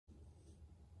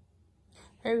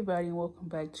Hey everybody, and welcome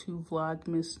back to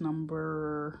Vlogmas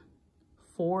number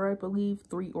 4, I believe,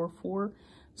 3 or 4.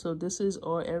 So this is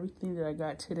everything that I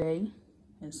got today,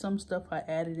 and some stuff I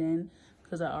added in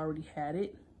because I already had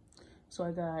it. So I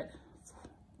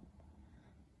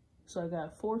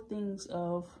got 4 things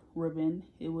of ribbon.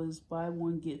 It was buy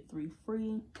one get 3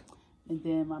 free, and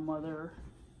then my mother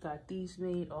got these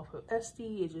made off of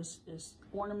Etsy. It just is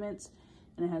ornaments,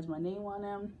 and it has my name on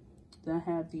them. Then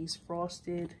I have these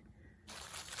frosted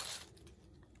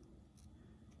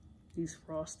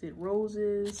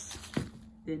roses,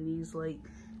 then these like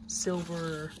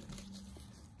silver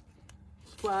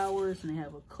flowers, and they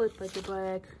have a clip at the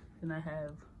back, and I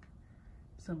have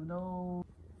some of those.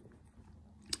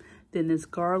 Then this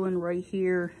garland right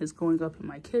here is going up in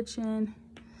my kitchen.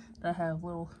 I have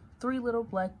 3 little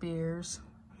black bears,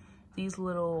 these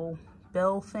little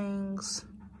bell things,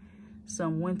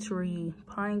 some wintry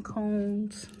pine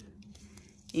cones,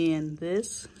 and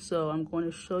this. So I'm going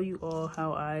to show you all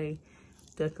how I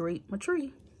decorate my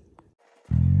tree.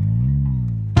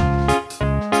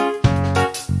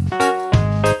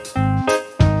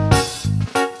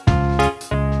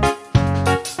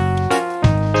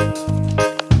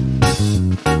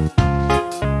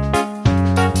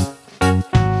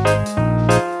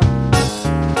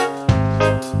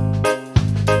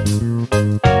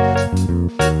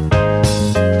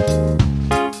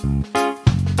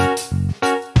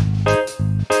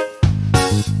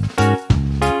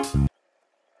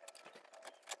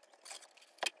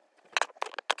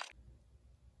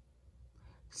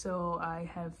 So I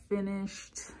have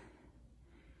finished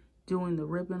doing the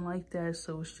ribbon like that.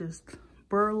 So it's just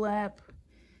burlap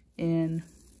and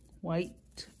white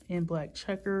and black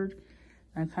checkered.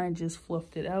 I kind of just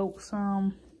fluffed it out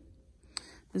some.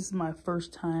 This is my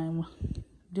first time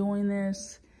doing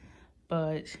this,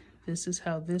 but this is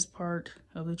how this part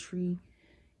of the tree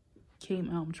came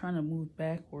out. I'm trying to move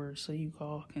backwards so you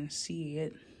all can see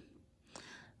it.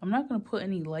 I'm not going to put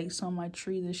any lights on my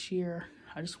tree this year.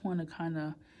 I just want to kind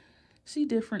of see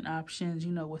different options,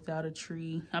 you know, without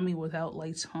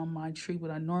lights on my tree.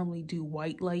 But I normally do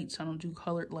white lights. I don't do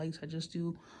colored lights. I just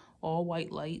do all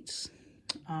white lights.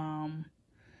 And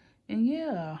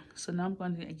yeah, so now I'm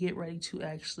going to get ready to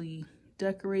actually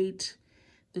decorate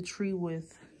the tree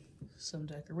with some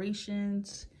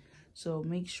decorations. So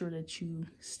make sure that you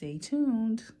stay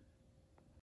tuned.